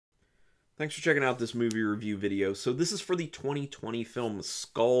Thanks for checking out this movie review video. So this is for the 2020 film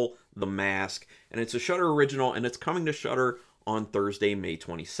Skull the Mask, and it's a Shudder original, and it's coming to Shudder on Thursday, May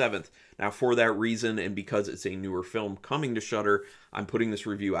 27th. Now, for that reason, and because it's a newer film coming to Shudder, I'm putting this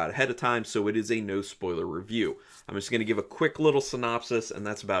review out ahead of time, so it is a no-spoiler review. I'm just going to give a quick little synopsis, and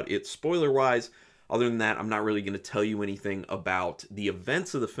that's about it spoiler-wise. Other than that, I'm not really going to tell you anything about the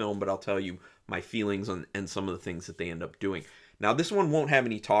events of the film, but I'll tell you my feelings and some of the things that they end up doing. Now, this one won't have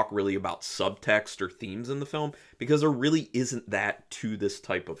any talk really about subtext or themes in the film, because there really isn't that to this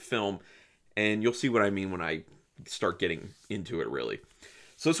type of film, and you'll see what I mean when I start getting into it, really.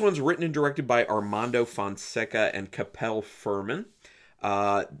 So this one's written and directed by Armando, Fonseca, and Kapel, Furman.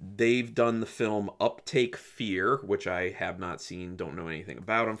 They've done the film Uptake Fear, which I have not seen, don't know anything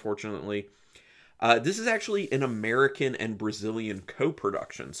about, unfortunately. This is actually an American and Brazilian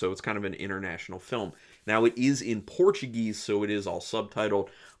co-production, so it's kind of an international film. Now, it is in Portuguese, so it is all subtitled,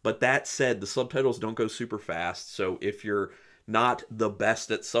 but that said, the subtitles don't go super fast, so if you're not the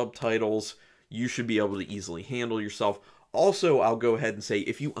best at subtitles, you should be able to easily handle yourself. Also, I'll go ahead and say,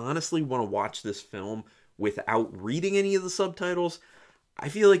 if you honestly want to watch this film without reading any of the subtitles, I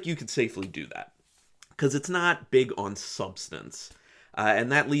feel like you could safely do that, because it's not big on substance.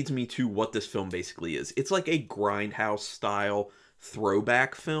 And that leads me to what this film basically is. It's like a Grindhouse-style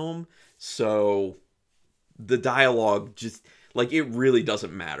throwback film, so the dialogue just, like, it really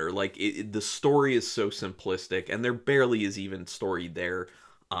doesn't matter. Like, the story is so simplistic, and there barely is even story there,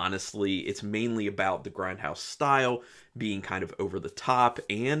 honestly. It's mainly about the Grindhouse style being kind of over the top,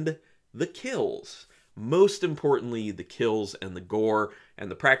 and the kills. Most importantly, the kills and the gore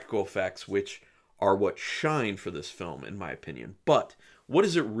and the practical effects, which are what shine for this film, in my opinion. But what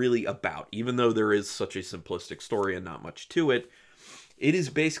is it really about? Even though there is such a simplistic story and not much to it, it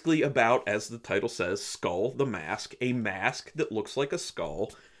is basically about, as the title says, Skull the Mask, a mask that looks like a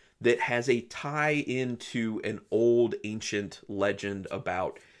skull that has a tie into an old ancient legend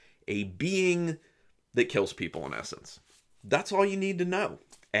about a being that kills people, in essence. That's all you need to know.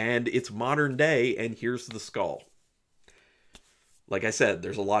 And it's modern day, and here's the skull. Like I said,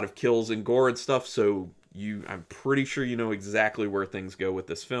 there's a lot of kills and gore and stuff, so I'm pretty sure you know exactly where things go with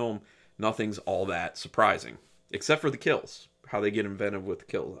this film. Nothing's all that surprising, except for the kills. How they get inventive with the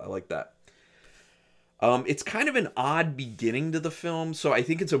kills. I like that. It's kind of an odd beginning to the film, so I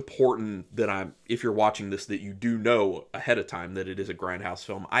think it's important that if you're watching this, that you do know ahead of time that it is a Grindhouse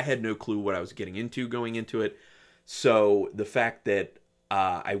film. I had no clue what I was getting into going into it, so the fact that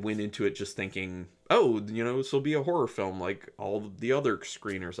I went into it just thinking, oh, you know, this will be a horror film like all the other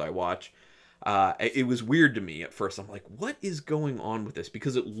screeners I watch. It was weird to me at first. I'm like, what is going on with this?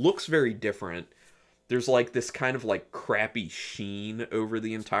 Because it looks very different. There's like this kind of like crappy sheen over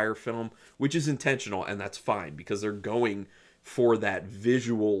the entire film, which is intentional, and that's fine because they're going for that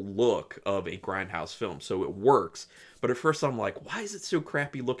visual look of a Grindhouse film, so it works. But at first I'm like, why is it so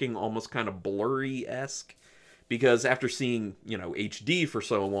crappy looking, almost kind of blurry-esque? Because after seeing, you know, HD for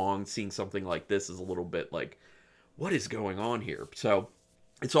so long, seeing something like this is a little bit like, what is going on here? So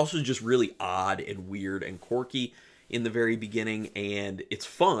it's also just really odd and weird and quirky in the very beginning, and it's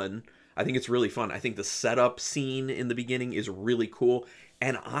fun. I think it's really fun. I think the setup scene in the beginning is really cool.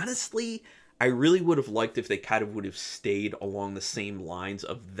 And honestly, I really would have liked if they kind of would have stayed along the same lines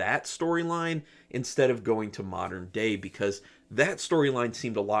of that storyline instead of going to modern day, because that storyline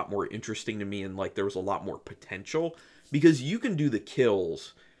seemed a lot more interesting to me, and like there was a lot more potential, because you can do the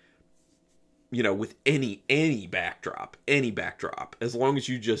kills, you know, with any backdrop, as long as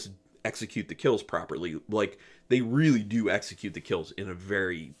you just execute the kills properly. Like, they really do execute the kills in a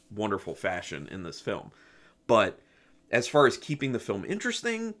very wonderful fashion in this film. But as far as keeping the film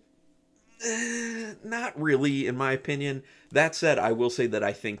interesting, not really, in my opinion. That said, I will say that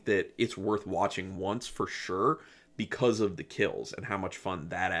I think that it's worth watching once for sure because of the kills and how much fun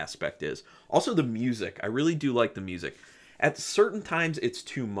that aspect is. Also, the music. I really do like the music. At certain times, it's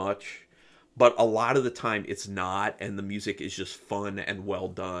too much, but a lot of the time it's not, and the music is just fun and well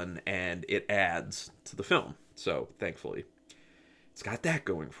done, and it adds to the film. So, thankfully, it's got that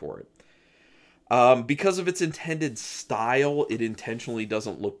going for it. Because of its intended style, it intentionally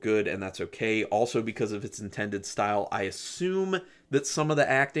doesn't look good, and that's okay. Also, because of its intended style, I assume that some of the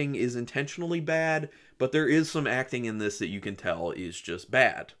acting is intentionally bad, but there is some acting in this that you can tell is just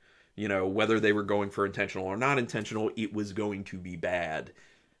bad. You know, whether they were going for intentional or not intentional, it was going to be bad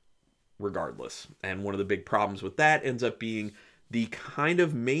regardless. And one of the big problems with that ends up being the kind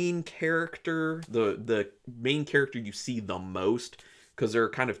of main character, the main character you see the most, because there are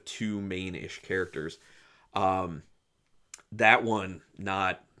kind of two main-ish characters. That one,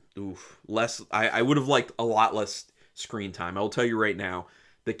 not, less, I would have liked a lot less screen time. I will tell you right now,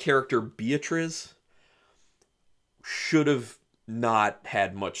 the character Beatrice should have not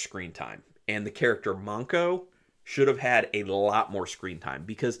had much screen time. And the character Manco should have had a lot more screen time,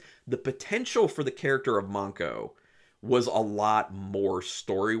 because the potential for the character of Manco was a lot more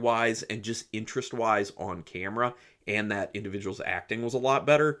story-wise and just interest-wise on camera, and that individual's acting was a lot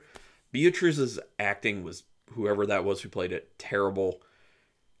better. Beatrice's acting was, whoever that was who played it, terrible.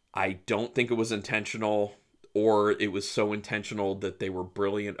 I don't think it was intentional, or it was so intentional that they were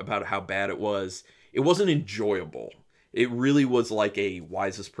brilliant about how bad it was. It wasn't enjoyable. It really was like a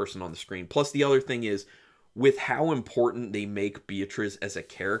wisest person on the screen. Plus, the other thing is, with how important they make Beatrice as a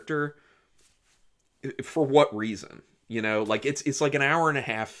character, for what reason? You know, like it's like an hour and a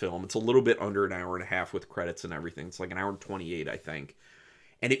half film. It's a little bit under an hour and a half with credits and everything. It's like an hour and 28, I think.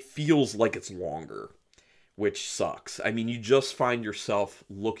 And it feels like it's longer, which sucks. I mean, you just find yourself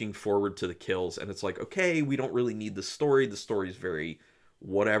looking forward to the kills, and it's like, okay, we don't really need the story. The story's very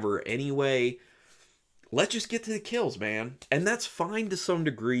whatever anyway. Let's just get to the kills, man. And that's fine to some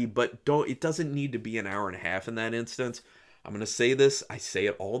degree, but it doesn't need to be an hour and a half in that instance. I'm going to say this. I say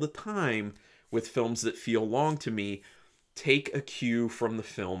it all the time with films that feel long to me. Take a cue from the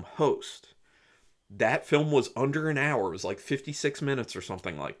film Host. That film was under an hour. It was like 56 minutes or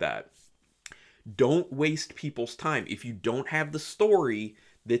something like that. Don't waste people's time. If you don't have the story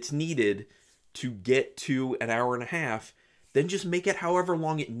that's needed to get to an hour and a half, then just make it however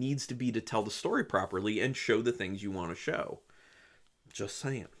long it needs to be to tell the story properly and show the things you want to show. Just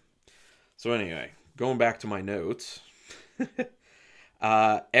saying. So anyway, going back to my notes.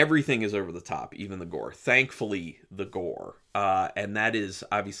 Everything is over the top, even the gore. Thankfully, the gore. And that is,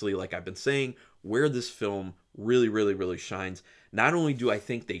 obviously, like I've been saying, where this film really, really, really shines. Not only do I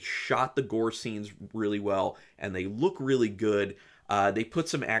think they shot the gore scenes really well, and they look really good, they put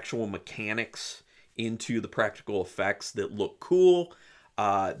some actual mechanics into the practical effects that look cool.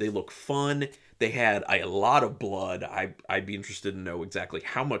 They look fun. They had a lot of blood. I'd be interested to know exactly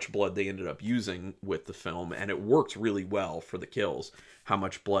how much blood they ended up using with the film, and it works really well for the kills, how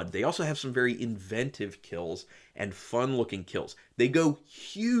much blood. They also have some very inventive kills and fun-looking kills. They go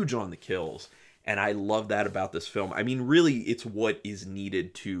huge on the kills, and I love that about this film. I mean, really, it's what is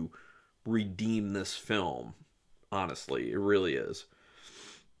needed to redeem this film, honestly. It really is.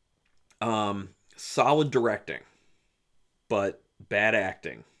 Solid directing, but bad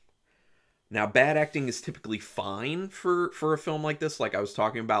acting. Now, bad acting is typically fine for a film like this. Like I was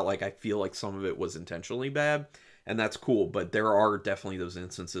talking about, like I feel like some of it was intentionally bad, and that's cool. But there are definitely those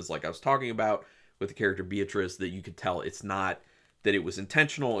instances, like I was talking about with the character Beatrice, that you could tell it's not that it was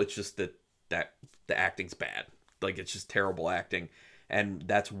intentional. It's just that the acting's bad. Like, it's just terrible acting. And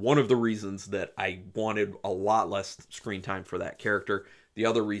that's one of the reasons that I wanted a lot less screen time for that character. The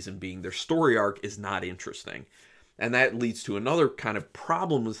other reason being their story arc is not interesting. And that leads to another kind of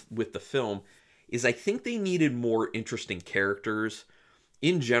problem with the film, is I think they needed more interesting characters.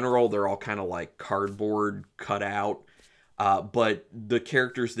 In general, they're all kind of like cardboard cut out. But the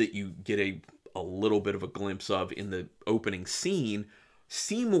characters that you get a little bit of a glimpse of in the opening scene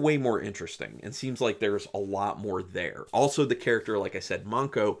seem way more interesting, and seems like there's a lot more there. Also, the character, like I said,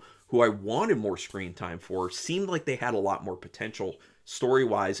 Manco, who I wanted more screen time for, seemed like they had a lot more potential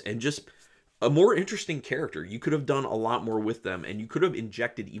story-wise, and just a more interesting character. You could have done a lot more with them, and you could have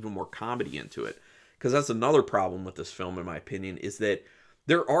injected even more comedy into it. Because that's another problem with this film, in my opinion, is that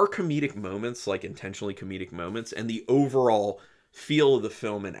there are comedic moments, like intentionally comedic moments, and the overall feel of the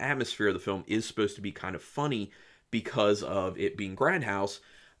film and atmosphere of the film is supposed to be kind of funny, because of it being grindhouse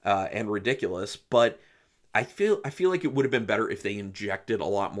and ridiculous. But I feel like it would have been better if they injected a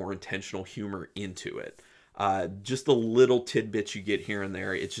lot more intentional humor into it. Just the little tidbits you get here and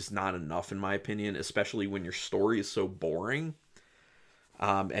there, it's just not enough in my opinion, especially when your story is so boring.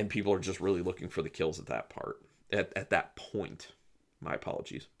 And people are just really looking for the kills at that point. My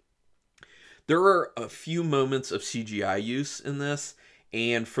apologies. There are a few moments of CGI use in this,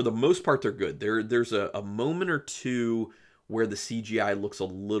 and for the most part, they're good. There's a moment or two where the CGI looks a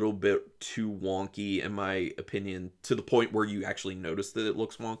little bit too wonky, in my opinion, to the point where you actually notice that it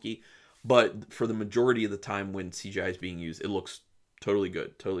looks wonky. But for the majority of the time when CGI is being used, it looks totally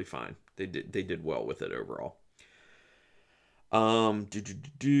good, totally fine. They did well with it overall.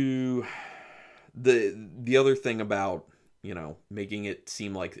 The other thing about, making it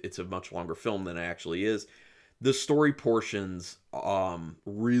seem like it's a much longer film than it actually is, the story portions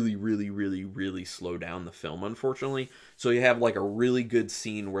really, really, really, really slow down the film, unfortunately. So you have like a really good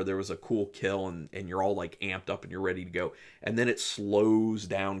scene where there was a cool kill and you're all like amped up and you're ready to go. And then it slows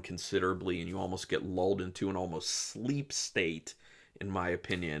down considerably and you almost get lulled into an almost sleep state, in my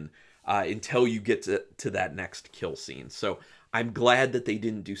opinion, until you get to that next kill scene. So I'm glad that they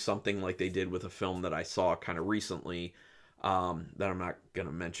didn't do something like they did with a film that I saw kind of recently, that I'm not going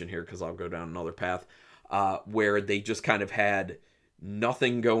to mention here because I'll go down another path, where they just kind of had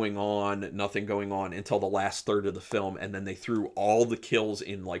nothing going on until the last third of the film, and then they threw all the kills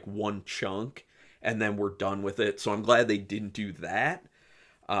in like one chunk, and then we're done with it. So I'm glad they didn't do that.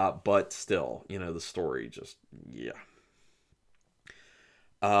 But still, you know, the story just, yeah.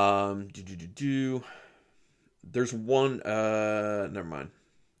 There's one, never mind.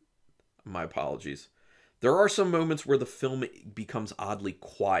 My apologies. There are some moments where the film becomes oddly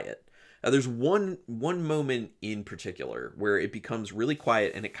quiet. There's one moment in particular where it becomes really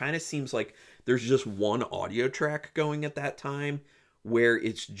quiet, and it kind of seems like there's just one audio track going at that time, where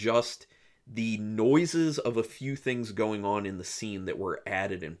it's just the noises of a few things going on in the scene that were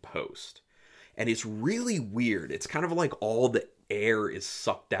added in post. And it's really weird. It's kind of like all the air is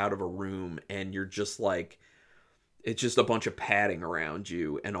sucked out of a room, and you're just like, it's just a bunch of padding around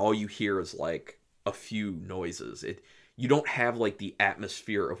you, and all you hear is like a few noises. You don't have like the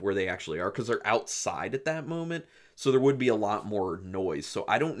atmosphere of where they actually are, because they're outside at that moment, so there would be a lot more noise. So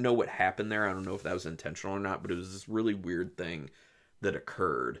I don't know what happened there. I don't know if that was intentional or not, but it was this really weird thing that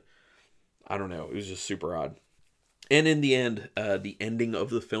occurred. I don't know. It was just super odd. And in the end, the ending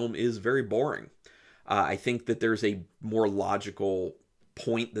of the film is very boring. I think that there's a more logical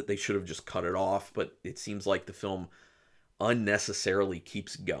point that they should have just cut it off, but it seems like the film unnecessarily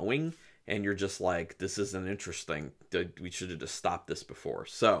keeps going, and you're just like, this isn't interesting. We should have just stopped this before.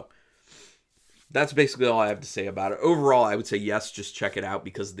 So that's basically all I have to say about it. Overall, I would say yes, just check it out,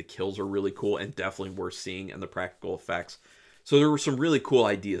 because the kills are really cool and definitely worth seeing, and the practical effects. So there were some really cool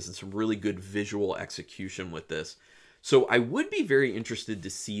ideas and some really good visual execution with this. So I would be very interested to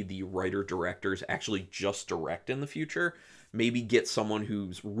see the writer-directors actually just direct in the future. Maybe get someone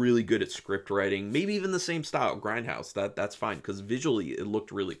who's really good at script writing, maybe even the same style, Grindhouse. That's fine, because visually it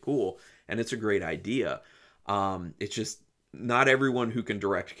looked really cool, and it's a great idea. It's just not everyone who can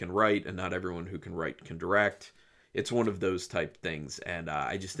direct can write, and not everyone who can write can direct. It's one of those type things, and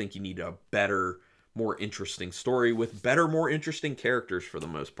I just think you need a better, more interesting story with better, more interesting characters for the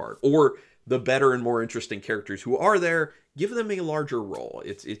most part. Or the better and more interesting characters who are there, give them a larger role.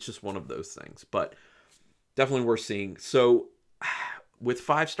 It's just one of those things, but definitely worth seeing. So with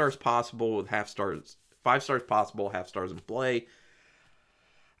 5 stars possible, with 5 stars possible, half stars in play,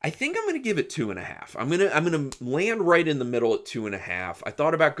 I think I'm going to give it 2.5. I'm going to land right in the middle at 2.5. I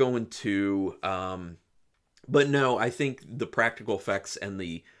thought about going 2, but no, I think the practical effects and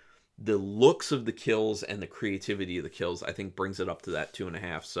the looks of the kills and the creativity of the kills, I think brings it up to that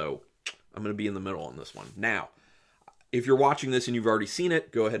 2.5. So I'm going to be in the middle on this one. Now, if you're watching this and you've already seen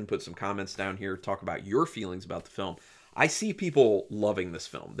it, go ahead and put some comments down here. Talk about your feelings about the film. I see people loving this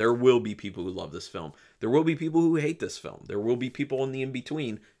film. There will be people who love this film. There will be people who hate this film. There will be people in the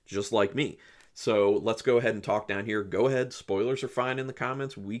in-between, just like me. So let's go ahead and talk down here. Go ahead. Spoilers are fine in the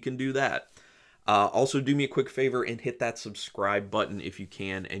comments. We can do that. Also, do me a quick favor and hit that subscribe button if you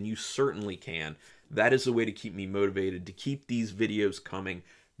can, and you certainly can. That is the way to keep me motivated, to keep these videos coming.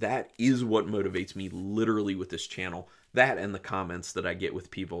 That is what motivates me literally with this channel. That and the comments that I get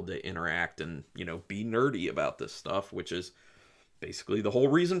with people to interact and, you know, be nerdy about this stuff, which is basically the whole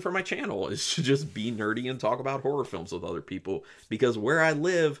reason for my channel, is to just be nerdy and talk about horror films with other people. Because where I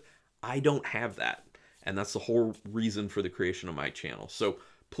live, I don't have that. And that's the whole reason for the creation of my channel. So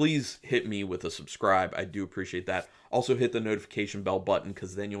please hit me with a subscribe. I do appreciate that. Also hit the notification bell button,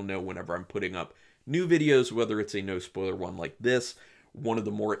 because then you'll know whenever I'm putting up new videos, whether it's a no spoiler one like this, one of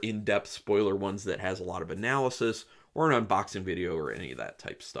the more in-depth spoiler ones that has a lot of analysis, or an unboxing video, or any of that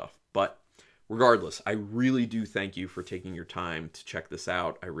type stuff. But regardless, I really do thank you for taking your time to check this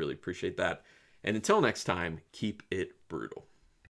out. I really appreciate that. And until next time, keep it brutal.